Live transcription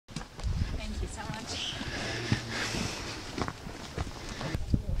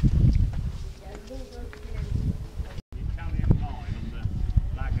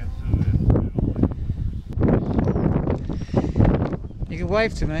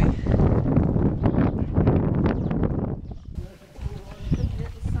wave to me. How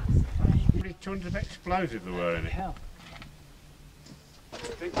many tons of explosives there were in it? Hell. I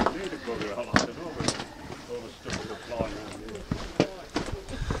think we need a bugger all, I don't know, with all the stuff that's flying around here.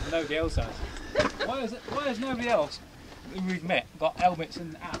 Nobody else has. Why has nobody else who we've met got helmets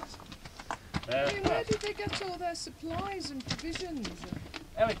and hats? Where did they get all their supplies and provisions?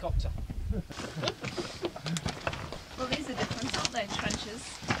 Helicopter. Well, these are different, aren't they? Trenches.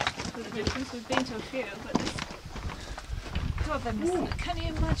 There's a difference. We've been to a few, but there's... God, they're missing. Can you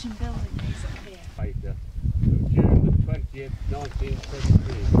imagine building these up here? Later, June the 20th,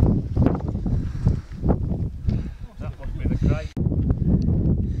 1923. That must be the crate.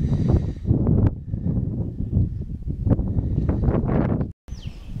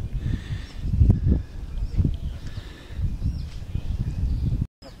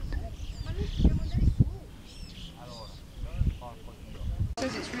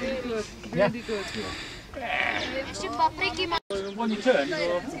 It's really good, really good. When you turn,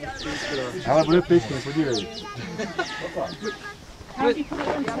 I'll have a picture for you.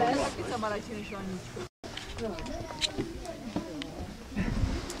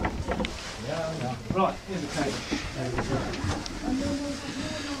 right, here's the cake.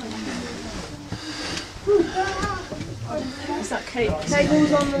 Is that cake?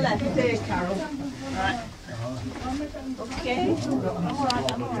 Table's on the left there, Carol. Right. Okay. I'm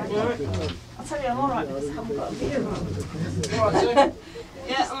alright, I'm alright. I'll tell you, I'm alright with this. I haven't got a beer on. Alright, sir.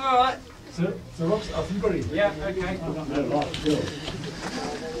 Yeah, I'm alright. So Rob's, have you got it? Yeah, okay. Somebody lock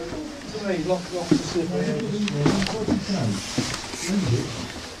the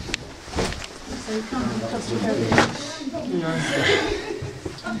So you can't have customer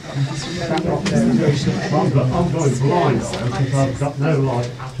I'm going blind because I've got no light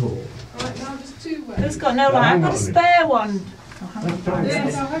at all. Right, now there's two ways. Who's got no light? I've got a spare one.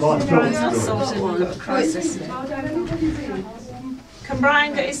 Brian's not Right, sorted one of a crisis. Can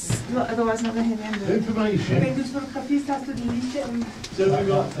Brian get his... Otherwise not going to hear the end of it. information. So we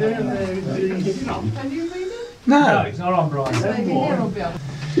got down there in the... Can you read it? No, it's not on, Brian. Maybe here will be on.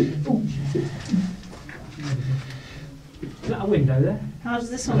 Is that a window there? How does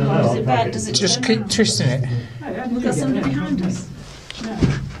this one go? Does it bend? Does it Just turn keep out? twisting it. We've got somebody behind us.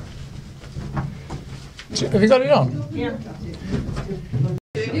 Have you got it on? Yeah.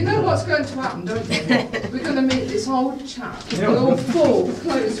 You know what's going to happen, don't you? We're going to meet this old chap. We'll all fall, the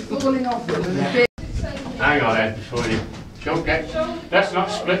clothes falling off them and a bit. Hang on then, before you... Don't get... Let's not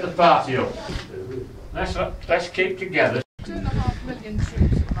split the party up. Let's keep together. 2.5 million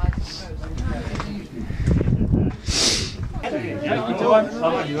troops at my disposal.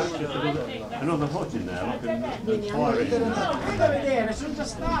 Another hut in there, like a fire.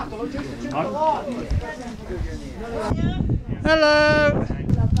 Hello!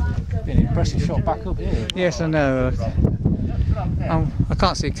 Been an impressive shot back up here. Yes, I know. I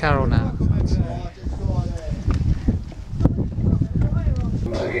can't see Carol now.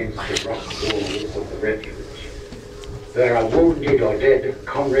 Against the rock walls of the refuge. There are wounded or dead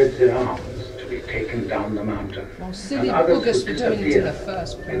comrades in arms to be taken down the mountain. Oh, silly and others buggers who for doing it in the disappear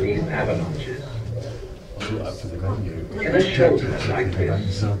first in place. these avalanches. In a shelter like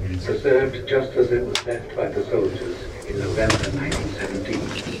this, preserved just as it was left by the soldiers in November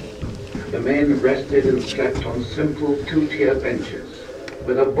 1917, the men rested and slept on simple two-tier benches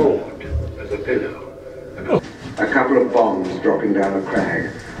with a board as a pillow. A couple of bombs dropping down a crag,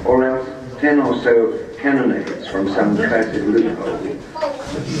 or else 10 or so cannonades from some cursed loophole.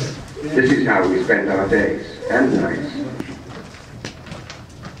 This is how we spent our days and nights,